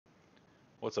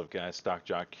What's up, guys? Stock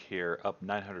Jock here, up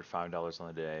 $905 on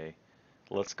the day.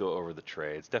 Let's go over the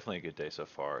trades. Definitely a good day so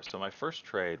far. So my first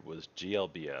trade was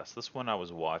GLBS. This one I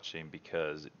was watching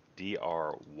because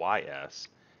DRYS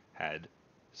had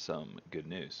some good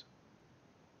news.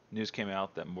 News came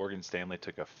out that Morgan Stanley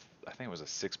took I think it was a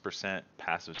 6%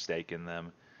 passive stake in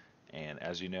them. And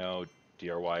as you know,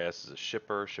 DRYS is a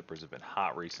shipper. Shippers have been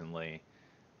hot recently.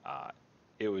 Uh,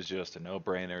 it was just a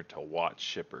no-brainer to watch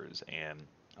shippers, and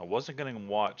I wasn't going to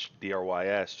watch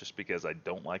DRYS just because I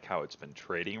don't like how it's been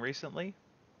trading recently.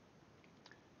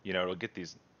 It'll get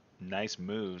these nice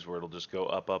moves where it'll just go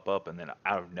up, up, up, and then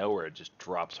out of nowhere it just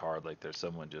drops hard, like there's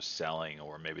someone just selling,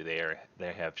 or maybe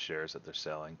they have shares that they're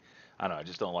selling. I don't know. I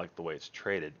just don't like the way it's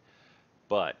traded.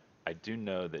 But I do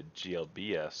know that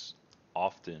GLBS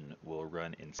often will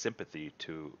run in sympathy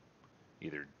to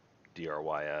either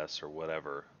DRYS or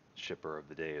whatever shipper of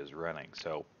the day is running.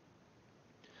 So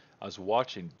I was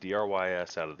watching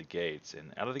DRYS out of the gates,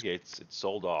 and out of the gates it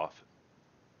sold off,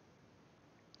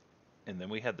 and then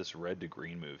we had this red to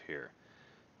green move here,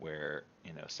 where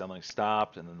selling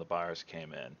stopped, and then the buyers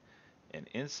came in, and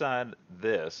inside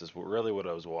this is really what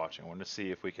I was watching. I wanted to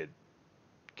see if we could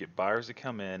get buyers to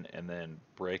come in and then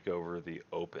break over the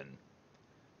open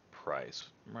price,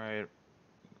 right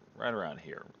around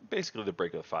here. Basically, the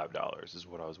break of the $5 is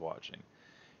what I was watching.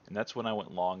 And that's when I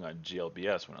went long on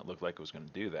GLBS when it looked like it was going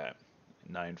to do that.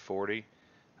 940,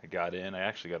 I got in. I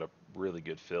actually got a really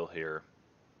good fill here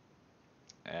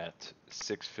at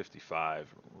 655,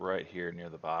 right here near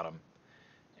the bottom.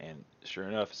 And sure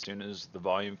enough, as soon as the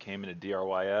volume came into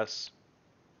DRYS,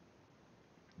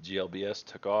 GLBS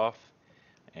took off,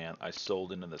 and I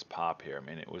sold into this pop here. I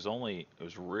mean, it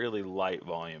was really light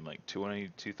volume, like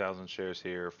 22,000 shares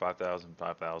here, 5,000,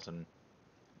 5,000,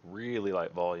 really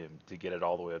light volume to get it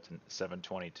all the way up to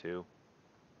 722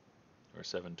 or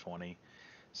 720.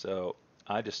 So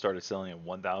I just started selling in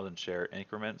 1,000 share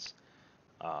increments,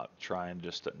 trying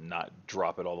just to not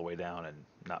drop it all the way down and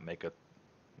not make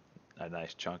a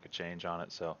nice chunk of change on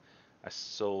it. So I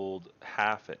sold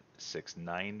half at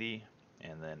 690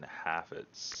 and then half at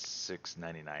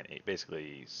 699,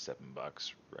 basically $7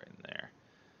 right in there.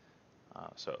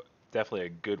 So definitely a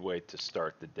good way to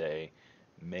start the day.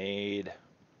 Made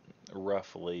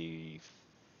roughly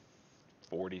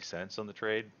 40 cents on the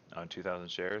trade on 2,000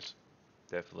 shares.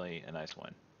 Definitely a nice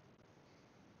win.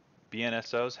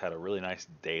 BNSOs had a really nice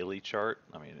daily chart.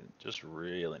 I mean, just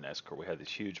really nice. We had this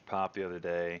huge pop the other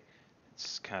day.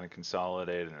 It's kind of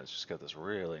consolidated, and it's just got this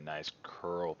really nice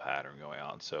curl pattern going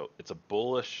on. So it's a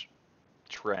bullish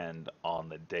trend on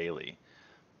the daily,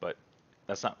 but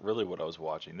that's not really what I was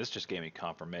watching. This just gave me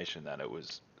confirmation that it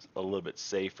was a little bit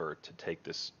safer to take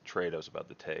this trade I was about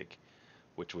to take,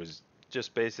 which was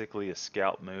just basically a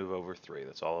scalp move over three.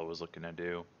 That's all I was looking to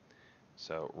do.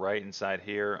 So right inside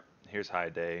here, here's high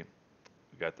day.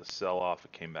 We got the sell off.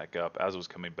 It came back up. As it was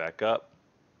coming back up,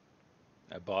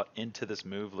 I bought into this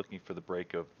move looking for the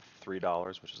break of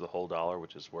 $3, which is the whole dollar,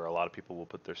 which is where a lot of people will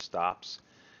put their stops,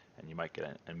 and you might get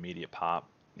an immediate pop.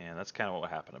 And that's kind of what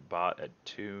happened. I bought at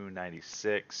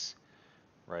 296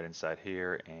 right inside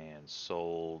here and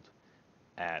sold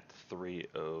at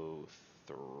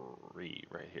 303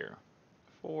 right here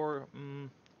for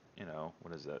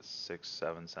what is that, 6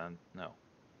 7 cents? No,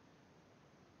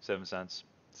 7 cents.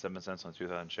 7 cents on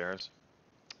 2,000 shares.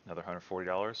 Another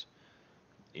 $140.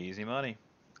 Easy money.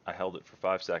 I held it for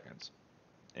 5 seconds.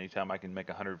 Anytime I can make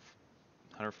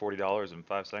 $140 in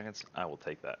 5 seconds, I will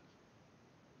take that.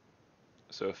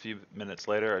 So a few minutes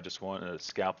later, I just wanted to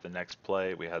scalp the next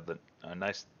play. We had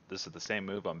this is the same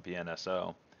move on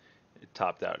BNSO. It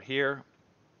topped out here,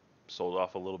 sold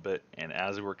off a little bit, and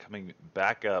as we were coming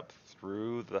back up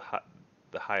through the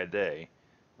high of day,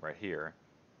 right here,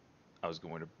 I was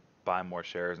going to buy more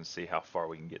shares and see how far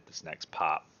we can get this next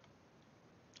pop.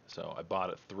 So I bought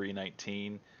at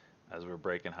 319 as we were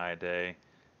breaking high of day,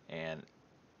 and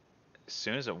as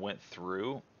soon as it went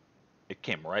through, it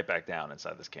came right back down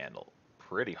inside this candle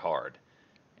pretty hard,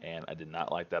 and I did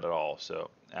not like that at all. So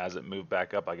as it moved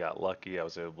back up, I got lucky. I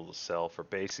was able to sell for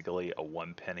basically a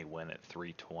 1 penny win at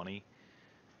 320.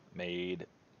 Made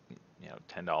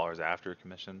 $10 after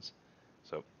commissions.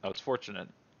 So I was fortunate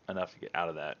enough to get out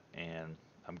of that, and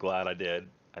I'm glad I did.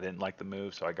 I didn't like the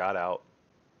move, so I got out,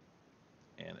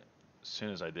 and as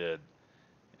soon as I did,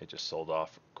 it just sold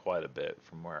off quite a bit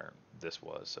from where this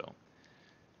was. So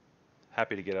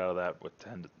happy to get out of that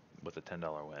with a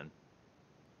 $10 win.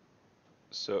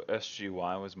 So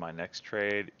SGY was my next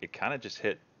trade. It kind of just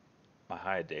hit my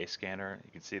high day scanner.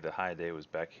 You can see the high day was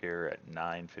back here at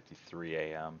 9:53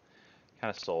 a.m.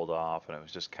 Kind of sold off, and it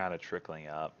was just kind of trickling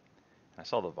up. I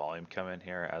saw the volume come in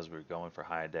here as we were going for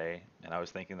high day, and I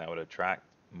was thinking that would attract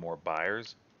more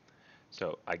buyers.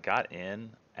 So I got in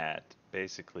at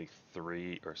basically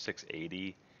 3 or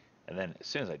 680, and then as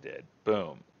soon as I did,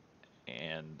 boom.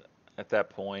 And at that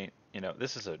point,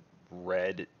 this is a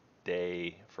red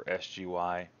day for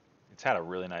SGY. It's had a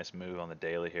really nice move on the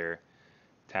daily here,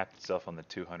 tapped itself on the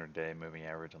 200-day moving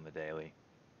average on the daily,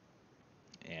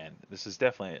 and this is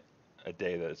definitely a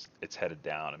day that it's headed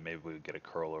down, and maybe we would get a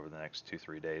curl over the next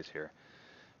 2-3 days here.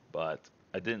 But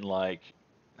I didn't like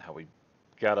how we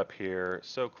got up here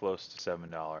so close to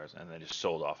 $7 and then just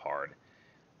sold off hard.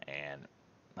 And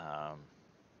um,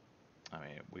 I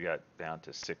mean, we got down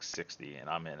to 660, and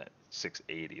I'm in at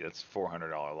 680. That's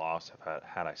 $400 loss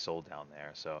had I sold down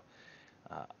there. So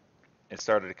uh, it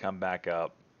started to come back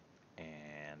up,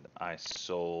 and I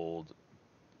sold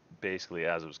basically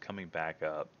as it was coming back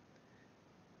up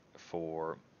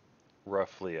for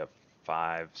roughly a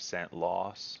 5 cent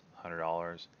loss,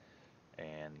 $100.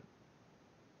 And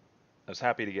I was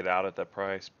happy to get out at that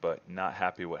price, but not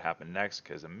happy what happened next,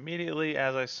 because immediately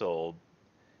as I sold,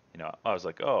 I was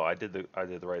like, oh, I did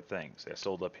the right thing. So I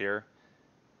sold up here,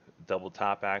 double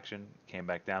top action, came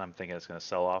back down. I'm thinking it's going to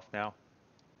sell off now.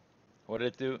 What did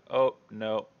it do? Oh,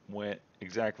 no, went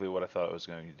exactly what I thought it was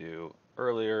going to do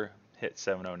earlier. Hit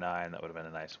 709. That would have been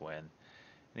a nice win.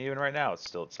 And even right now, it's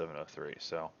still at 703.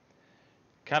 So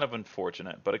kind of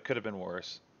unfortunate, but it could have been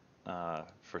worse,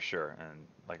 for sure. And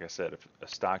like I said, if a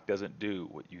stock doesn't do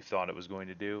what you thought it was going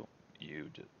to do, you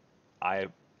just, I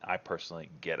I personally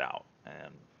get out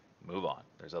and move on.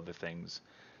 There's other things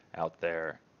out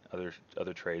there,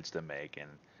 other trades to make, and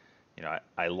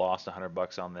I lost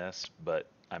 $100 on this, but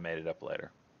I made it up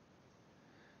later.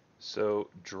 So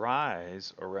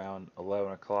dries around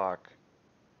 11 o'clock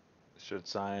showed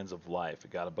signs of life.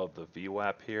 It got above the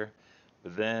VWAP here,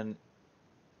 but then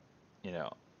you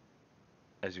know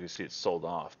as you can see, it's sold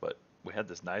off, but we had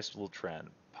this nice little trend: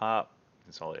 pop,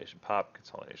 consolidation, pop,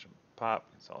 consolidation, pop,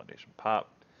 consolidation, pop,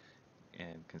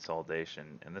 and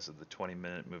consolidation. And this is the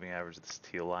 20-minute moving average, this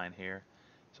teal line here.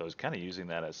 So I was kind of using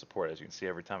that as support. As you can see,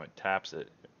 every time it taps it,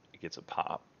 it gets a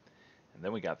pop. And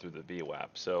then we got through the VWAP.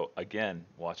 So again,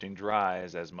 watching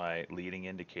dries as my leading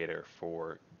indicator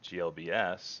for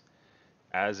GLBS,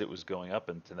 as it was going up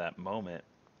into that moment,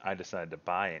 I decided to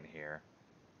buy in here,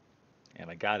 and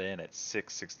I got in at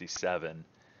 667.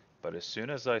 But as soon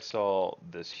as I saw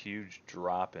this huge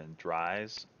drop in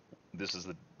dries, this is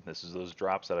the this is those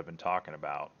drops that I've been talking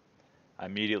about. I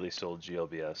immediately sold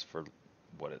GLBS for,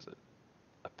 what is it,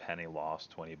 a penny loss,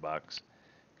 $20,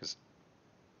 because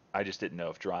I just didn't know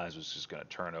if dries was just going to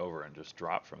turn over and just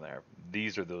drop from there.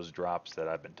 These are those drops that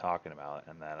I've been talking about,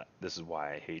 and that this is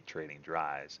why I hate trading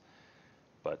dries.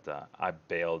 But I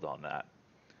bailed on that.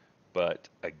 But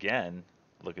again,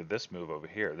 look at this move over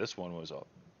here. This one was a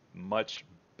much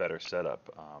better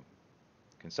setup.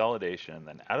 Consolidation, and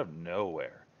then out of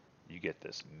nowhere, you get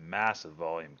this massive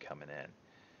volume coming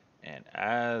in. And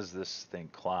as this thing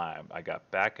climbed, I got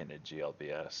back into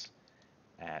GLBS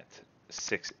at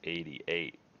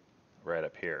 688, right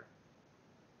up here.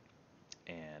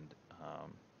 And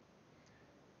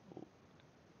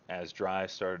as dry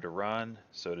started to run,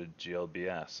 so did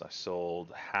GLBS. I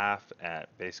sold half at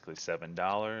basically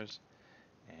 $7,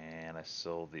 and I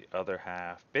sold the other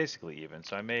half basically even.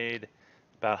 So I made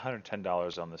about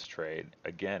 $110 on this trade.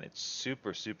 Again, it's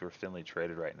super, super thinly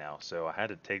traded right now, so I had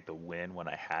to take the win when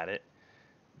I had it,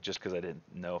 just because I didn't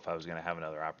know if I was going to have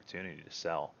another opportunity to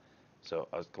sell. So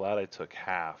I was glad I took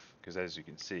half, because as you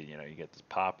can see, you get this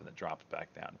pop and then drops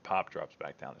back down. Pop drops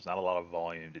back down. There's not a lot of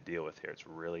volume to deal with here. It's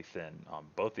really thin on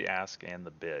both the ask and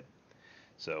the bid.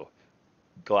 So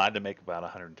glad to make about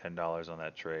 $110 on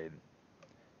that trade,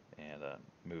 and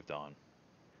moved on.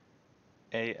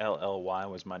 ALLY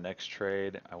was my next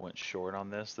trade. I went short on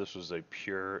this. This was a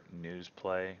pure news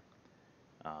play.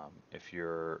 If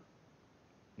you're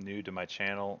new to my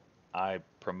channel, I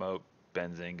promote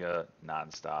Benzinga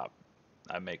nonstop.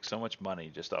 I make so much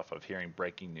money just off of hearing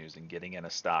breaking news and getting in a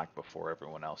stock before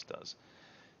everyone else does.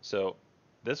 So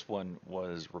this one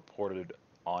was reported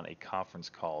on a conference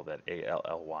call that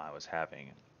ALLY was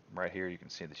having. Right here you can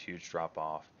see this huge drop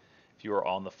off. If you were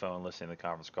on the phone listening to the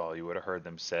conference call, you would have heard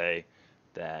them say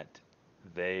that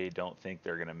they don't think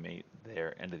they're going to meet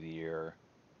their end of the year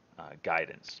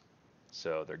guidance.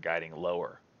 So they're guiding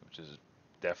lower, which is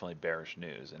definitely bearish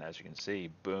news. And as you can see,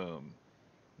 boom,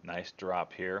 nice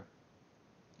drop here,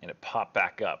 and it popped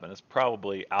back up. And it's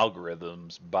probably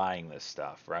algorithms buying this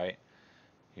stuff, right?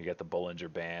 You get the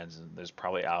Bollinger Bands, and there's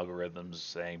probably algorithms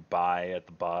saying buy at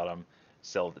the bottom,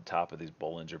 sell at the top of these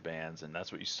Bollinger Bands, and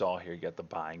that's what you saw here. You got the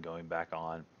buying going back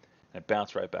on. It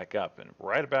bounced right back up, and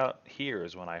right about here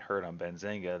is when I heard on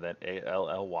Benzinga that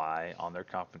ALLY on their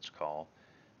conference call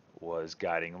was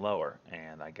guiding lower,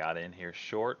 and I got in here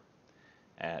short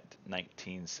at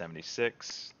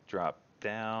 1976, dropped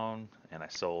down, and I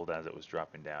sold as it was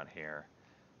dropping down here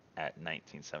at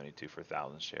 1972 for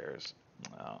 1,000 shares.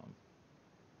 Um,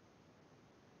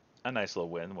 a nice little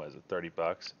win, was it 30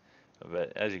 bucks?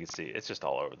 But as you can see, it's just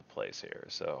all over the place here.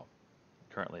 So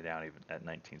currently down even at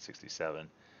 1967.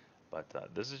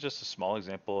 But this is just a small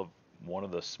example of one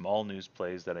of the small news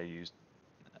plays that I use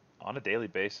on a daily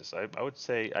basis. I would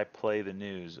say I play the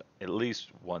news at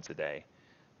least once a day,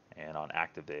 and on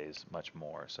active days, much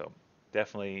more. So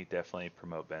definitely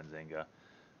promote Benzinga.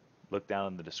 Look down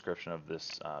in the description of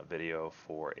this video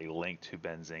for a link to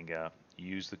Benzinga.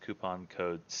 Use the coupon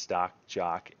code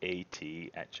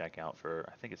StockJockAT at checkout for,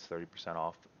 I think it's 30%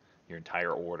 off your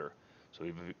entire order. So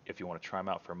even if you want to try them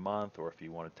out for a month, or if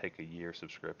you want to take a year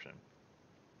subscription,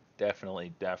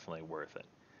 definitely worth it.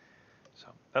 So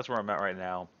that's where I'm at right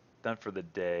now. Done for the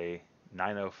day,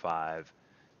 9:05.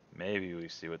 Maybe we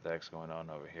see what the heck's going on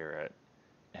over here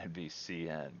at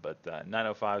NVCN, but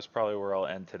 9:05 is probably where I'll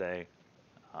end today.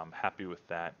 I'm happy with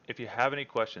that. If you have any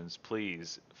questions,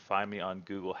 please find me on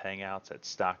Google Hangouts at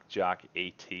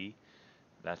StockJockAT.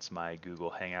 That's my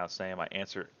Google Hangouts name. I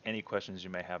answer any questions you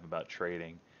may have about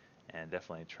trading, and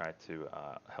definitely try to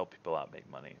help people out make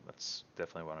money. That's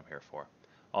definitely what I'm here for.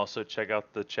 Also, check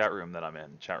out the chat room that I'm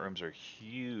in. Chat rooms are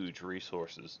huge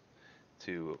resources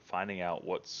to finding out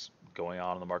what's going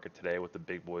on in the market today, what the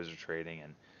big boys are trading,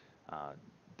 and uh,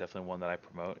 definitely one that I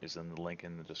promote is in the link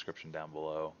in the description down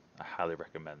below. I highly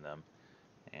recommend them,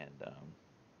 and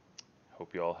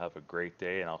hope you all have a great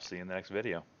day, and I'll see you in the next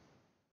video.